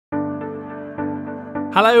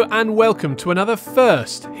Hello and welcome to another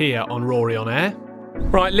first here on Rory On Air.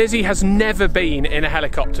 Right, Lizi has never been in a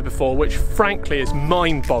helicopter before, which frankly is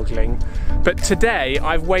mind-boggling. But today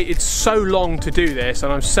I've waited so long to do this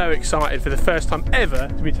and I'm so excited for the first time ever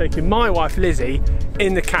to be taking my wife Lizi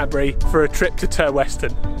in the Cabri for a trip to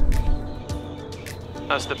Turweston.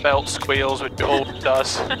 As the belt squeals, which it all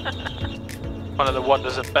does. One of the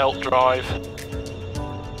wonders of belt drive.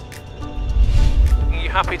 Are you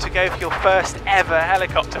happy to go for your first ever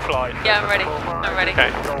helicopter flight? Yeah, I'm ready. I'm ready.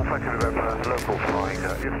 Okay.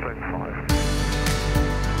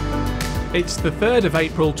 It's the 3rd of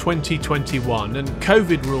April 2021 and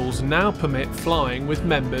COVID rules now permit flying with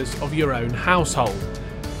members of your own household.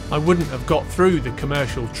 I wouldn't have got through the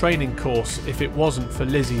commercial training course if it wasn't for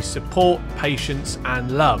Lizi's support, patience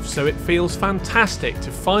and love, so it feels fantastic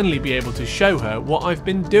to finally be able to show her what I've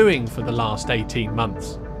been doing for the last 18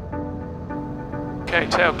 months. Okay,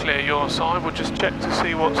 tail clear your side, we'll just check to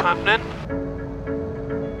see what's happening.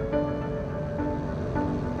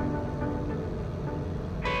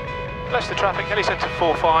 Leicester traffic, heli centre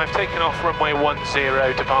 45, taking off runway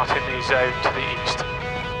 10, departing the zone to the east.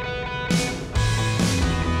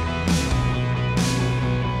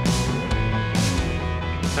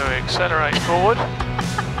 So we accelerate forward.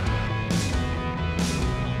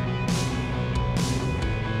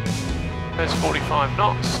 There's 45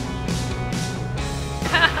 knots.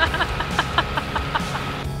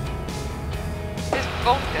 It's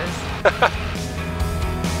bonkers.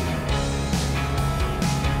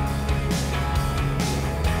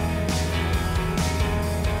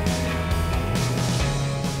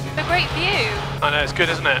 A great view. I know, it's good,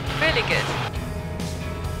 isn't it? Really good.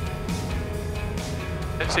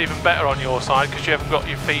 It's even better on your side because you haven't got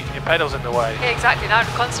your feet and your pedals in the way. Yeah, exactly. Now I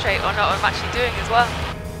can concentrate on what I'm actually doing as well.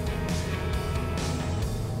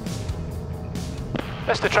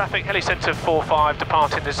 Leicester traffic, heli centre 45,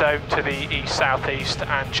 departing the zone to the east-southeast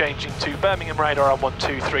and changing to Birmingham radar on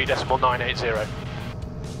 123.980.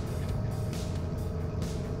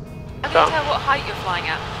 I can tell what height you're flying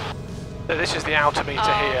at. So this is the altimeter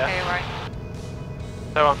here. Okay, right.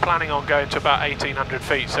 So I'm planning on going to about 1800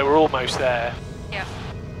 feet, so we're almost there. Yeah.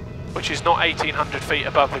 Which is not 1800 feet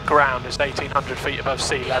above the ground, it's 1800 feet above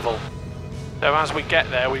sea level. So as we get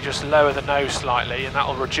there, we just lower the nose slightly and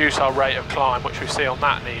that'll reduce our rate of climb, which we see on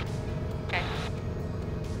that lead. Okay.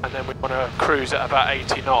 And then we want to cruise at about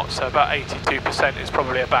 80 knots, so about 82% is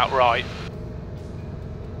probably about right.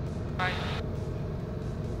 Right.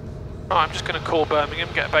 Right, I'm just going to call Birmingham,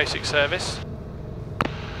 get a basic service.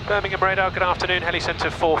 Birmingham radar, good afternoon, heli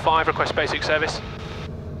centre 45, request basic service.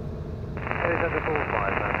 Heli centre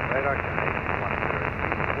 45, radar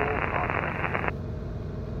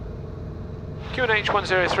QNH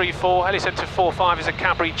 1034, heli centre 45 is a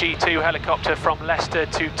Cabri G2 helicopter from Leicester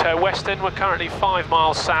to Turweston. We're currently 5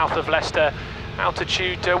 miles south of Leicester,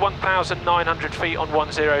 altitude 1,900 feet on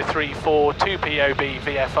 1034, 2 POB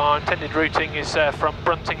VFR. Intended routing is from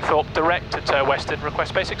Bruntingthorpe direct to Turweston.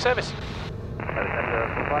 Request basic service.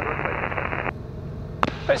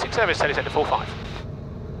 Basic service, heli centre 45.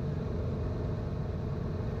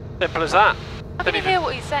 Simple as that. I can hear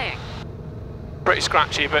what he's saying. Pretty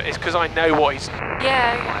scratchy, but it's because I know what he's...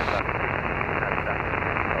 Yeah.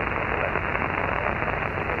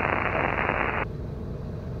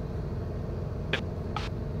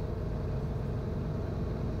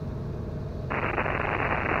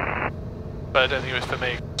 But I don't think it was for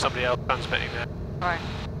me, somebody else transmitting there. Right.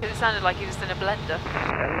 Because it sounded like he was in a blender.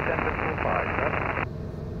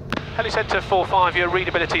 Heli centre 45, your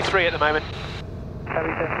readability 3 at the moment. Heli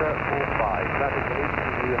centre 45, traffic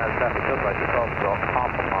HTU has traffic up by default drop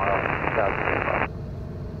half a mile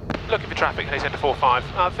south. Looking for traffic, heli centre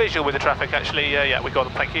 45. Visual with the traffic actually, yeah, we got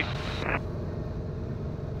them, thank you.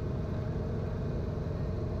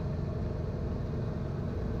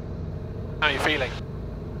 How are you feeling?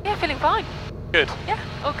 Yeah, feeling fine. Good. Yeah,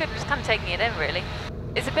 all good. Just kind of taking it in, really.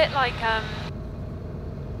 It's a bit like, I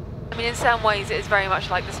mean, in some ways it is very much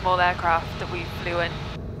like the small aircraft that we flew in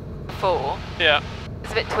before. Yeah.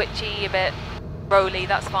 It's a bit twitchy, a bit rolly,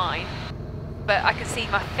 that's fine. But I can see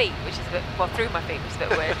my feet, which is a bit, well, through my feet, which is a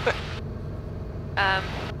bit weird.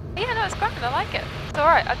 Yeah, no, it's grand, I like it. It's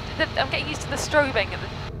alright. I'm getting used to the strobing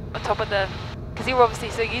on top of the... Because you're obviously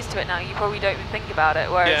so used to it now, you probably don't even think about it,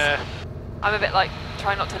 whereas Yeah. I'm a bit like,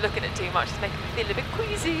 trying not to look at it too much, it's making me feel a bit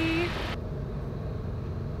queasy.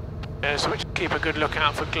 Yeah, so we should keep a good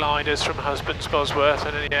lookout for gliders from Husbands Bosworth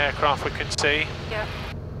and any aircraft we can see. Yeah.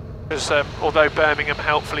 Because although Birmingham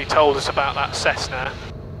helpfully told us about that Cessna,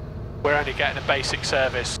 we're only getting a basic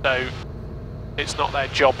service, so it's not their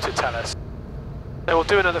job to tell us. So we'll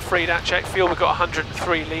do another FreeDAT check. Fuel, we've got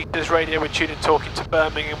 103 litres. Radio, we're tuning talking to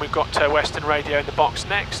Birmingham. We've got Western Radio in the box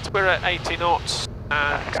next. We're at 80 knots.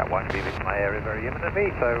 Scout 1 be reaching my area very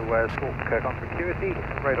imminently, so squawk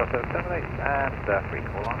conspicuity, radar service terminates, and free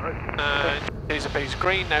call en route. These are B's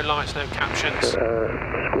green, no lights, no captions.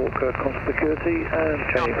 Squawk conspicuity and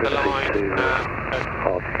changing the line.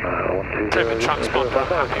 Trim and transponder,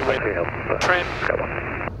 happy with trim.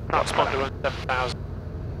 Transponder 7000.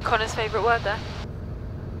 Connor's favourite word there?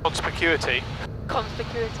 Conspicuity.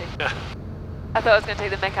 Conspicuity. Yeah. I thought I was going to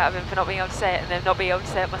take the mick out of him for not being able to say it and then not being able to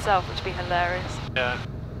say it myself, which would be hilarious. Yeah.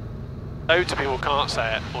 Loads of people can't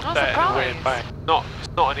say it, or I'm say it in a weird way. It's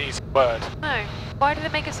not an easy word. No. Why do they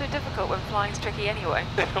make it so difficult when flying's tricky anyway?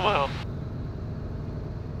 Well,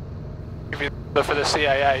 if you look for the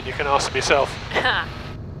CAA, you can ask them yourself.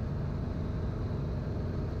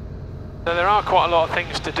 So there are quite a lot of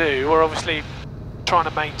things to do. We're obviously trying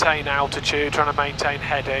to maintain altitude, trying to maintain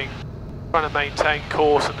heading, trying to maintain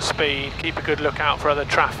course and speed, keep a good lookout for other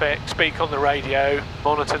traffic, speak on the radio,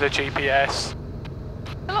 monitor the GPS.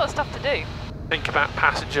 A lot of stuff to do. Think about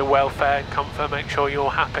passenger welfare and comfort, make sure you're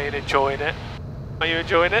happy and enjoying it. Are you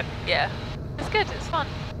enjoying it? Yeah. It's good, it's fun.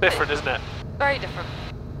 Different, isn't it? Very different.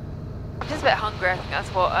 I'm just a bit hungry, I think that's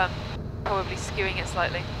what probably skewing it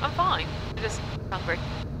slightly. I'm fine, I'm just hungry.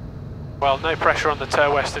 Well, no pressure on the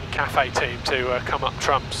Western Cafe team to come up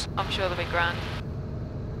trumps. I'm sure they'll be grand.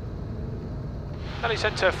 Valley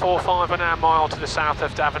Centre 45 on our mile to the south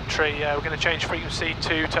of Daventry. We're going to change frequency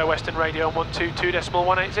to Western Radio on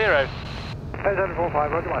 122.180.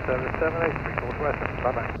 0745, roger, my service terminates, free call to Western,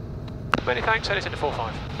 bye bye. Many thanks, Valley Centre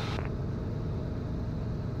 45.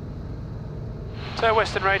 So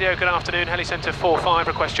Western Radio, good afternoon, Heli Centre 45,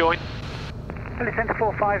 request join. Heli Centre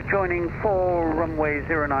 45 joining for runway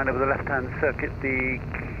 09 over the left-hand circuit, the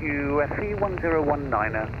QFE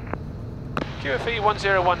 1019er. QFE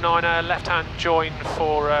 1019er, left-hand join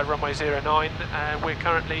for runway 09. We're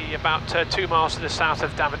currently about 2 miles to the south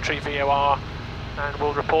of Daventry VOR, and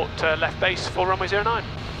we'll report left base for runway 09.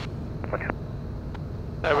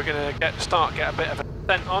 So we're going to get a bit of a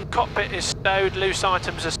descent on. Cockpit is stowed, loose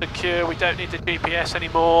items are secure, we don't need the GPS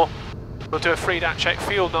anymore. We'll do a FreeDAT check,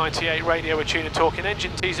 fuel 98, radio we're tuning talking,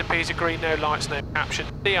 engine T's and P's are green, no lights, no caption,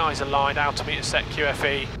 DI's aligned, altimeter set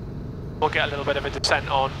QFE. We'll get a little bit of a descent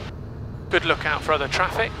on. Good look out for other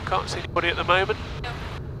traffic, can't see anybody at the moment. No.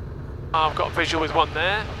 I've got a visual with one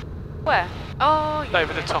there. Where? Oh, yeah.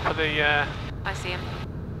 Over the top of the... I see him.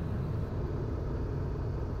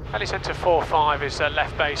 Heli Centre 45 is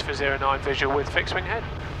left base for 09 visual with fixed wing head.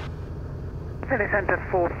 Heli Centre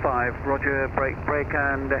 45, roger, break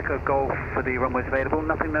and echo golf for the runways available.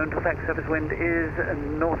 Nothing known to affect surface wind is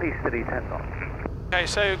northeasterly 10 knots. Okay,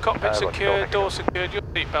 so cockpit secured, door secured, your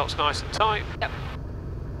seatbelt's nice and tight. Yep.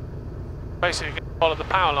 Basically, going to follow the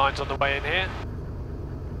power lines on the way in here.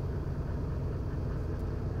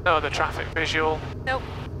 No other traffic visual. Nope.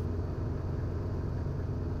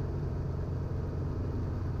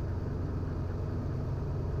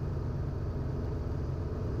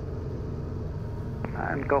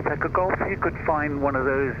 And Golf Echo Golf, you could find one of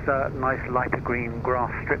those nice lighter green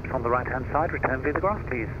grass strips on the right-hand side. Return via the grass,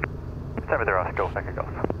 please. Stay with the grass, Golf Echo Golf.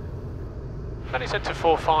 Heli Centre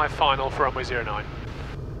 45 final for runway 09.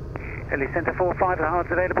 Heli Centre 45, the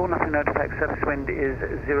hard's available. Nothing known to affect surface wind is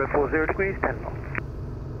 040 degrees, 10 knots.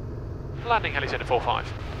 Landing Heli Centre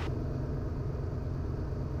 45.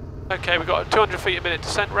 Okay, we've got a 200 feet a minute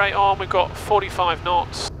descent rate on, we've got 45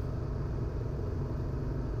 knots.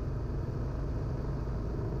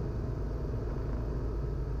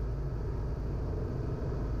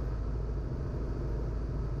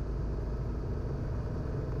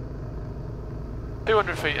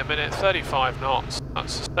 ...200 feet a minute, 35 knots,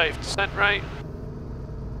 that's a safe descent rate.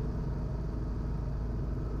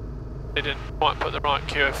 They didn't quite put the right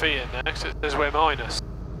QFE in there, because it says we're minus.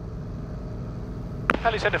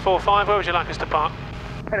 Heli Centre 45, where would you like us to park?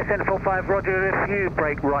 Heli Centre 45, roger, if you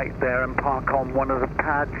brake right there and park on one of the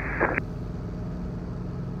pads.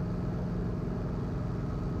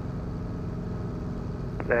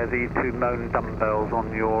 They're the two moan dumbbells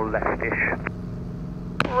on your leftish.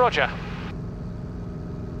 Roger.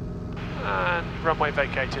 And runway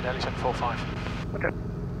vacated, Heli Centre 45. Okay.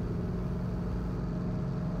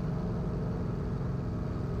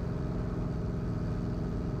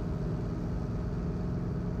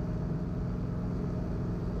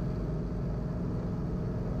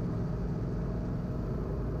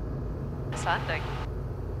 It's landing.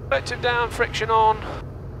 Collective down, friction on.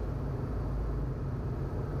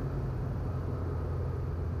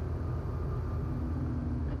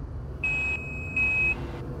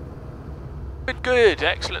 Good,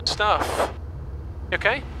 excellent stuff. You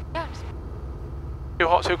okay? Yeah, I'm just Too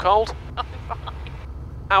hot, too cold? I'm fine.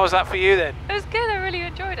 How was that for you then? It was good, I really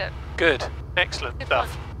enjoyed it. Good. Excellent Good stuff.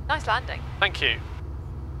 fun. Nice landing. Thank you.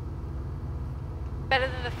 Better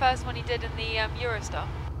than the first one he did in the Eurostar.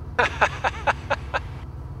 That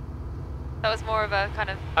was more of a kind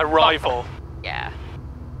of... A rival. Yeah.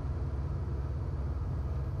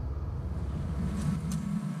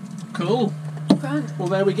 Cool. Grand. Well,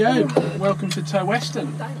 there we go. Welcome to Tow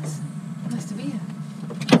Western. Thanks. Nice to be here.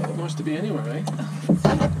 Nice to be anywhere, eh?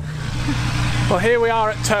 Well, here we are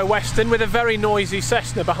at Tow Western with a very noisy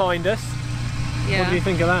Cessna behind us. Yeah. What do you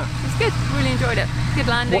think of that? It was good. Really enjoyed it. Good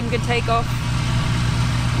landing, good takeoff.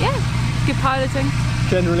 Yeah. Good piloting.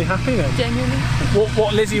 Generally happy then? Genuinely.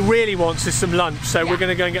 What Lizzie really wants is some lunch, so Yeah. we're going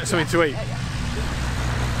to go and get something to eat.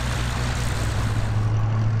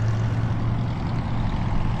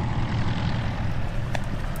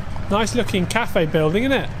 Nice looking cafe building,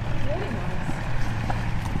 isn't it? Really nice.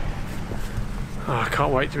 Oh, I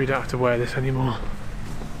can't wait till we don't have to wear this anymore. I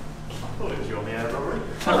thought it was you on the air, Rory.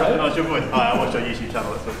 I recognise your voice. Hi, I watch your YouTube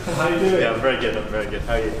channel. How you doing? Yeah, I'm very good. I'm very good.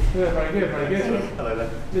 How are you? Yeah, very good, very good. Hello there.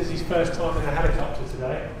 Lizzie's first time in a helicopter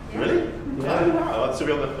today. Really? Yeah. Oh, wow. That should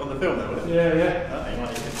be on the film now, wouldn't it? Yeah, yeah. Oh, you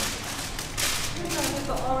might need We've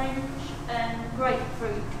got orange,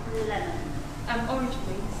 grapefruit, lemon. Orange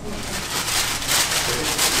please.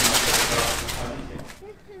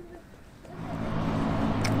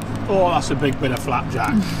 Oh, that's a big bit of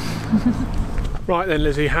flapjack. Right then,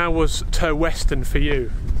 Lizzie, how was Tow Western for you?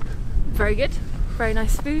 Very good. Very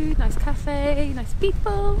nice food, nice cafe, nice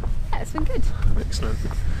people. Yeah, it's been good. Excellent.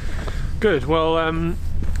 Good. Well, I mean,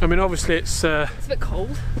 obviously It's a bit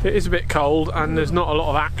cold. it is a bit cold, and there's not a lot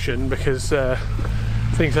of action because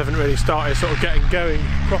things haven't really started sort of getting going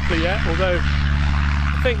properly yet. Although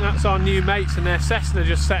I think that's our new mates and their Cessna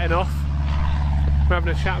just setting off. We're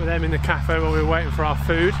having a chat with them in the cafe while we were waiting for our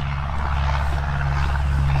food.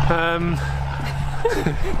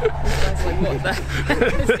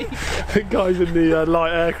 The guys in the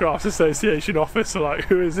Light Aircraft Association office are like,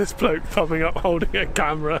 who is this bloke thumbing up holding a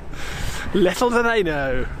camera? Little do they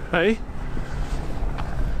know, eh?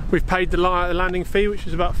 We've paid the landing fee, which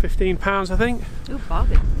is about £15, I think. Ooh,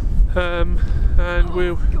 bargain. And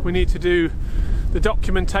we need to do the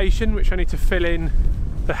documentation, which I need to fill in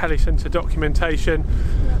the Heli-Centre documentation.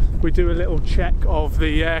 We do a little check of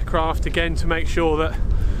the aircraft again to make sure that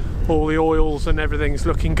all the oils and everything's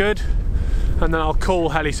looking good, and then I'll call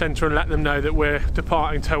Heli-Centre and let them know that we're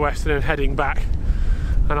departing Tow Western and heading back,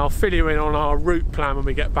 and I'll fill you in on our route plan when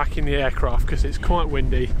we get back in the aircraft because it's quite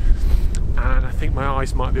windy and I think my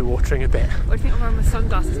eyes might be watering a bit. What do you think I'm wearing my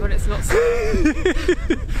sunglasses when it's not sunny?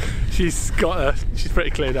 She's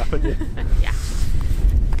pretty cleared up, hasn't you? Yeah.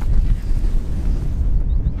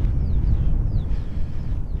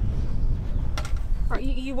 Right,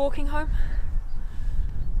 you walking home?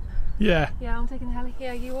 Yeah. Yeah, I'm taking the heli.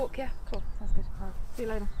 Yeah, you walk, yeah. Cool, sounds good. Alright, see you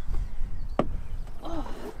later. Oh,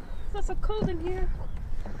 it's not so cold in here.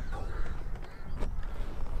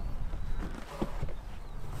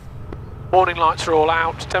 Warning lights are all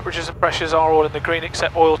out, temperatures and pressures are all in the green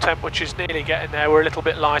except oil temp, which is nearly getting there. We're a little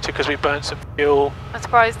bit lighter because we burnt some fuel. I'm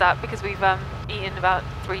surprised that because we've eaten about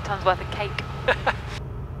 3 tons worth of cake.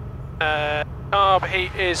 Carb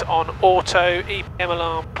heat is on auto, EPM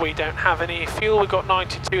alarm, we don't have any. Fuel, we've got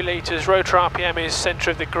 92 litres, rotor RPM is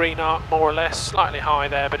centre of the green arc more or less, slightly high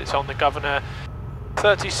there but it's on the governor.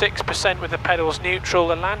 36% with the pedals neutral,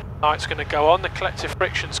 the landing light's going to go on, the collective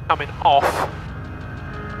friction's coming off.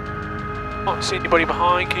 Can't see anybody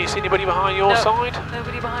behind, can you see anybody behind your side?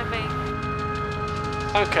 Nobody behind me.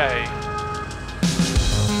 Okay.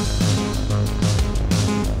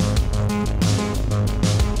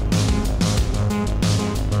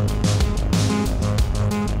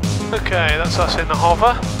 Okay, that's us in the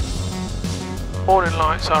hover. Warning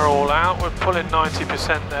lights are all out, we're pulling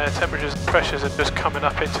 90% there, temperatures and pressures are just coming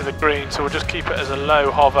up into the green, so we'll just keep it as a low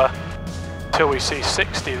hover until we see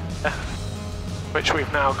 60 there, which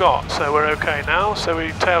we've now got, so we're okay now. So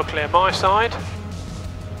we tail clear my side.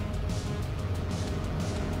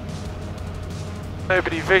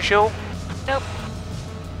 Nobody visual. Nope.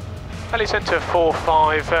 Heli-Centre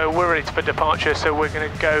 45, we're ready for departure, so we're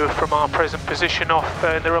going to go from our present position off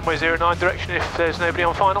in the runway 09 direction if there's nobody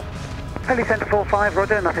on final. Heli-Centre 45,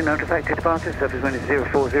 roger, nothing known to affect your departure, surface wind is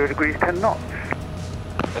 040 degrees, 10 knots.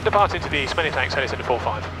 And departing to the east, many thanks, Heli-Centre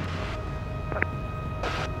 45.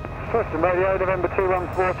 Question radio, November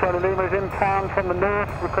 214, Charlie Lima is in town from the north,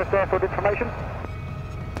 request airfield information.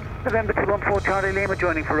 November 214 Charlie Lima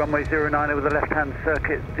joining for runway 09 over the left-hand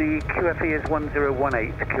circuit. The QFE is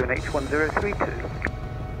 1018, QNH 1032.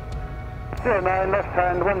 09, left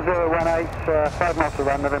hand, 1018, 5 miles to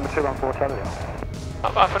run, November 214 Charlie.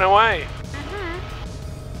 Up and away.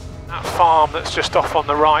 That farm that's just off on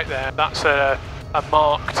the right there, that's a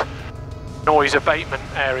marked noise abatement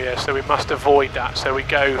area, so we must avoid that. So we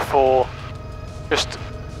go for just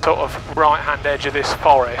sort of right-hand edge of this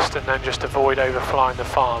forest and then just avoid overflying the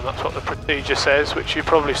farm. That's what the procedure says, which you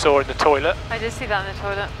probably saw in the toilet. I did see that in the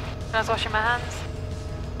toilet when I was washing my hands.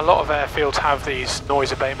 A lot of airfields have these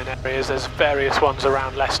noise abatement areas. There's various ones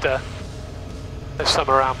around Leicester. There's some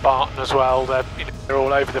around Barton as well. They're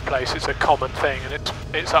all over the place. It's a common thing, and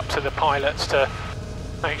it's up to the pilots to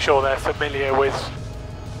make sure they're familiar with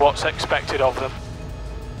what's expected of them.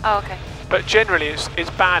 Oh, okay. But generally it's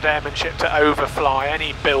bad airmanship to overfly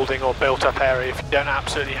any building or built-up area if you don't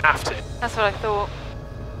absolutely have to. That's what I thought.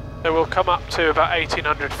 So we'll come up to about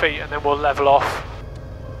 1800 feet and then we'll level off.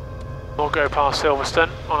 We'll go past Silverstone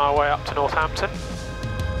on our way up to Northampton.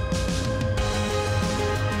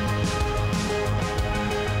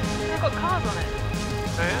 They've got cars on it.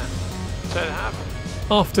 Oh yeah, so they have.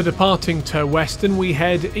 After departing to Weston, we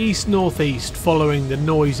head east-northeast following the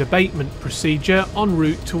noise abatement procedure en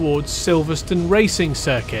route towards Silverstone Racing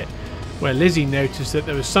Circuit, where Lizi noticed that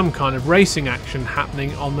there was some kind of racing action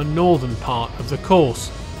happening on the northern part of the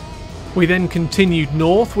course. We then continued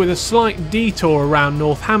north with a slight detour around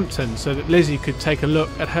Northampton so that Lizi could take a look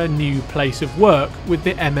at her new place of work with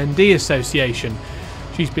the MND Association.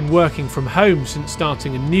 She's been working from home since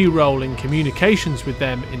starting a new role in communications with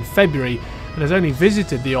them in February and has only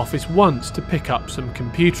visited the office once to pick up some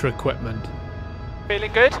computer equipment.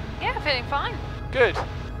 Feeling good? Yeah, feeling fine. Good.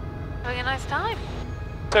 Having a nice time.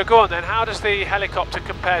 So go on then, how does the helicopter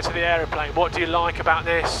compare to the aeroplane? What do you like about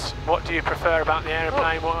this? What do you prefer about the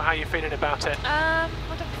aeroplane? How are you feeling about it?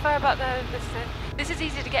 What do I prefer about this is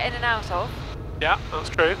easy to get in and out of. Yeah, that's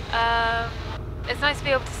true. It's nice to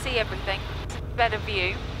be able to see everything. It's a better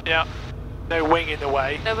view. Yeah. No wing in the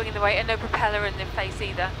way. No wing in the way, and no propeller in the face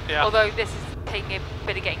either. Yeah. Although this is taking a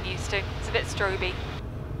bit of getting used to. It's a bit stroby.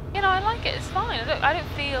 You know, I like it. It's fine. I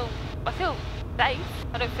feel safe.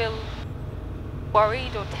 I don't feel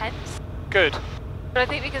worried or tense. Good. But I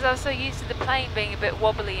think because I was so used to the plane being a bit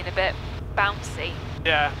wobbly and a bit bouncy.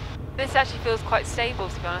 Yeah. This actually feels quite stable,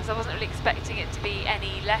 to be honest. I wasn't really expecting it to be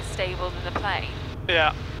any less stable than the plane.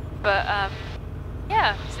 Yeah. But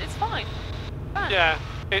yeah, it's fine. Fine. Yeah.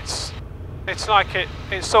 It's like it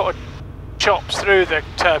sort of chops through the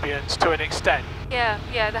turbulence to an extent. Yeah,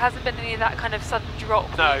 there hasn't been any of that kind of sudden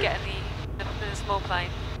drop that you get in the small plane,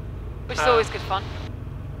 which is always good fun.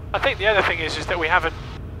 I think the other thing is that we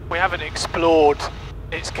haven't explored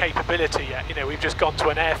its capability yet. You know, we've just gone to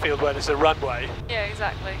an airfield where there's a runway. Yeah,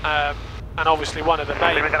 exactly. And obviously one of the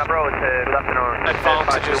main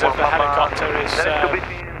advantages of the helicopter is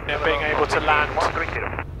being able to land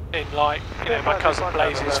in, like, my cousin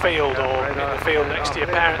Blaze's field or in the field next to your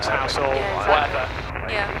parents' house or whatever.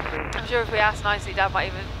 Yeah, I'm sure if we asked nicely, Dad might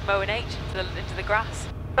even mow an H into the grass.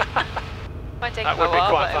 Might take a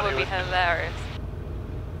while, but it would be hilarious.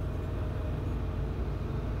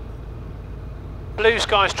 Blue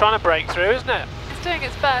sky's trying to break through, isn't it? It's doing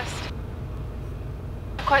its best.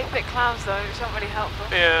 Quite thick clouds though, which aren't really helpful.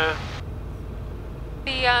 Yeah.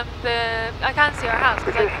 I can see our house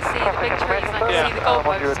because I can see the big trees and I can see the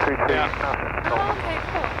goalpost. Yeah. Oh, okay,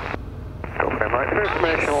 cool. Okay, mate. For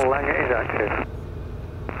information, all Langer is active.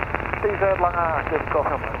 Third Langer active,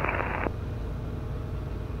 copy.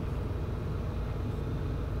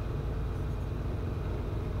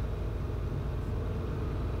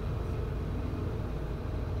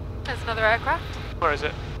 There's another aircraft. Where is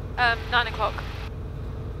it? 9 o'clock.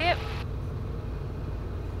 Yep.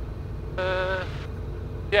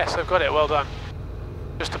 Yes, I've got it, well done.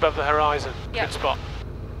 Just above the horizon. Yep. Good spot.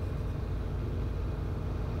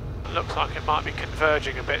 It looks like it might be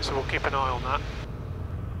converging a bit, so we'll keep an eye on that.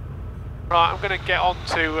 Right, I'm going to get on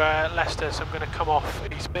to Leicester, so I'm going to come off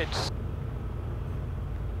East Mids.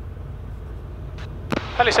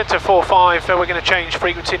 Heli Centre 45, we're going to change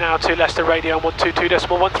frequency now to Leicester Radio on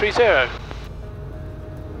 122.130.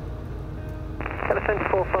 Heli Centre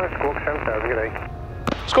 45, Squawk 7000, good day.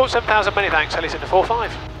 Squawk 7000, many thanks, Heli Centre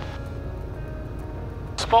 45.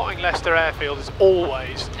 Spotting Leicester Airfield is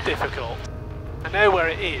always difficult. I know where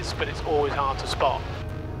it is, but it's always hard to spot.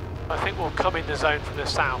 I think we'll come in the zone from the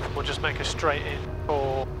south and we'll just make a straight in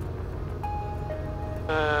for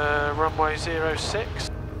runway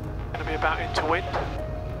 06. Going to be about into wind.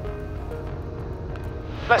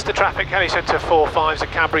 Leicester traffic, Heli Centre 45 is a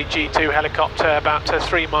Cabri G2 helicopter about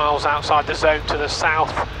 3 miles outside the zone to the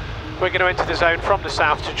south. We're going to enter the zone from the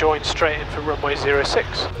south to join straight in for runway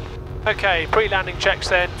 06. Okay, pre-landing checks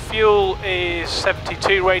then. Fuel is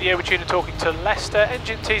 72, radio with tuner talking to Leicester.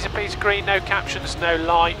 Engine T's and P's green, no captions, no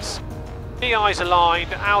lights. DI's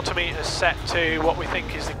aligned, altimeter's set to what we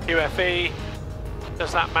think is the QFE.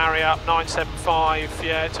 Does that marry up? 975,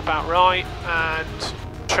 yeah, it's about right. And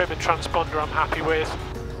trim and transponder I'm happy with.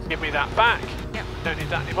 Give me that back. Yep. Don't need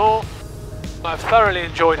that anymore. I've thoroughly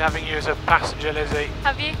enjoyed having you as a passenger, Lizzie.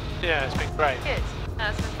 Have you? Yeah, it's been great. Good. No,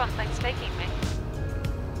 it's been fun. Thanks for taking me.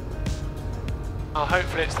 Well,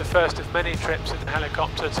 hopefully it's the first of many trips in the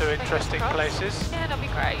helicopter to interesting places. Yeah, that'll be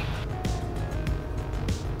great.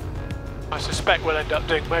 I suspect we'll end up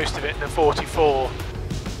doing most of it in the 44.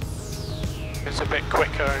 It's a bit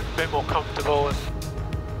quicker and a bit more comfortable and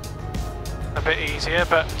a bit easier,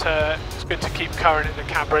 but it's good to keep current in the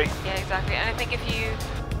Cabri. Yeah, exactly. And I think if you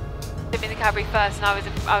did me in the Cabri first and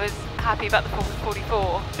I was happy about the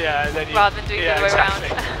 44, yeah, then you, rather than doing the other way exactly.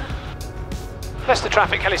 around. Leicester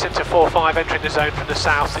traffic, heli centre 45, entering the zone from the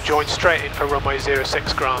south to join straight in for runway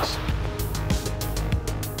 06 grass.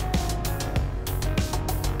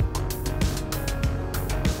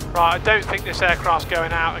 Right, I don't think this aircraft's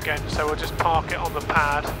going out again, so we'll just park it on the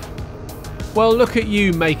pad. Well, look at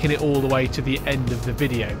you making it all the way to the end of the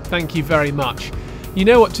video. Thank you very much. You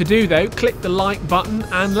know what to do though, click the like button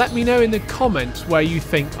and let me know in the comments where you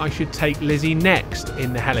think I should take Lizzie next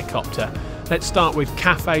in the helicopter. Let's start with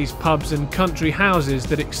cafes, pubs and country houses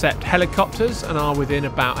that accept helicopters and are within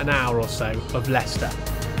about an hour or so of Leicester.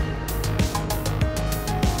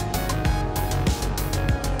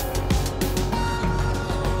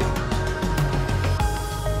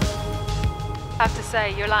 I have to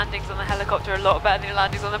say, your landings on the helicopter are a lot better than your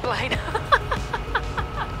landings on the plane.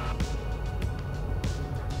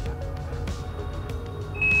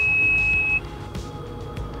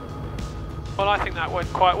 Well, I think that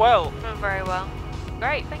went quite well. Went very well.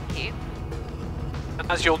 Great, thank you.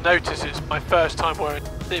 And as you'll notice, it's my first time wearing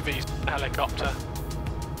Livy's helicopter.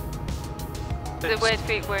 Is it weird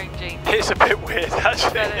feet wearing jeans? It's a bit weird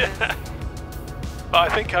actually. But it is.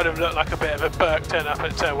 But I think I'd have looked like a bit of a Burke turn up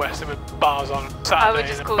at Western with bars on Saturday. I would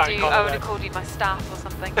just called you. I would have called you my staff or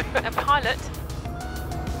something. A pilot.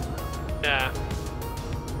 Yeah.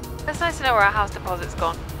 It's nice to know where our house deposit's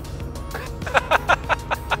gone.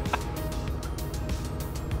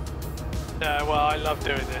 Yeah, well, I love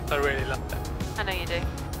doing this. I really love it. I know you do.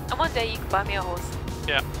 And one day you can buy me a horse.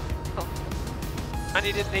 Yeah. Cool. And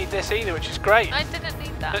you didn't need this either, which is great. I didn't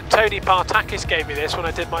need that. Tony Partakis gave me this when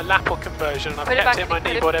I did my Lapel conversion, and I've kept it in my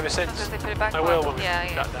kneeboard ever since. I will when we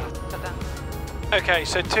shut down. Okay,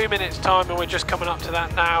 so 2 minutes time and we're just coming up to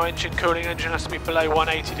that now. Engine cooling, engine has to be below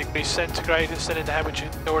 180 degrees centigrade and cylinder head, which it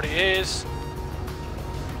already is.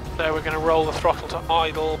 So we're going to roll the throttle to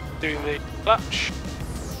idle, do the clutch.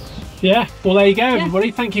 Yeah, well there you go everybody.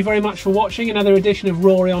 Thank you very much for watching another edition of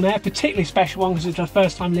Rory On Air, particularly special one because it's the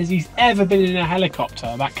first time Lizzie's ever been in a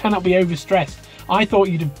helicopter. That cannot be overstressed. I thought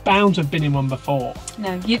you'd have bound to have been in one before.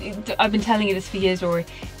 No, I've been telling you this for years, Rory.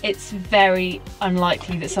 It's very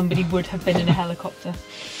unlikely that somebody would have been in a helicopter.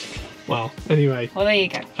 Well, anyway. Well, there you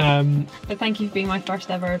go. But thank you for being my first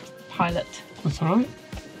ever pilot. That's alright.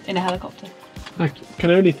 In a helicopter. I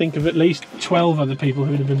can only think of at least 12 other people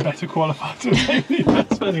who would have been better qualified to make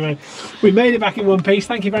this. But anyway, we made it back in one piece.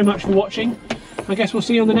 Thank you very much for watching. I guess we'll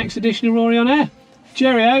see you on the next edition of Rory On Air.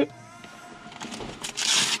 Cheerio!